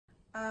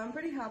I'm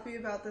pretty happy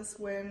about this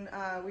win.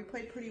 We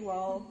played pretty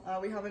well.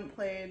 We haven't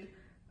played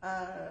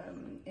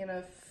in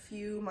a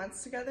few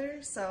months together,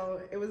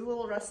 so it was a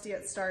little rusty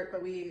at start,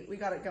 but we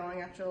got it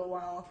going after a little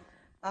while.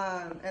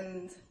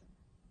 And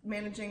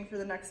managing for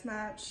the next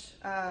match,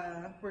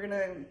 we're going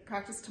to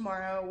practice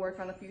tomorrow, work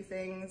on a few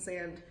things,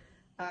 and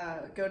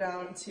go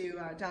down to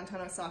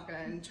downtown Osaka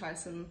and try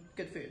some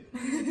good food.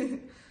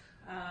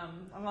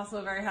 I'm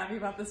also very happy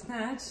about this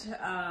match.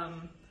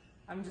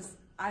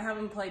 I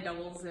haven't played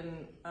doubles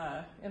in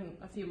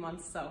a few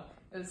months, so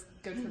it was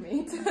good for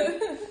me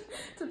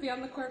to be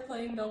on the court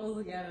playing doubles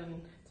again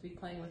and to be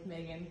playing with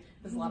Megan.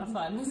 It was a lot of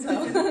fun.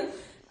 So,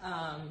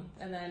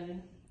 and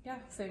then yeah,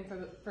 same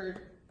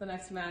for the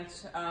next match.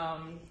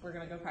 We're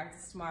gonna go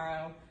practice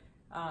tomorrow,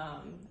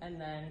 and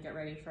then get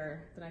ready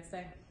for the next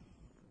day.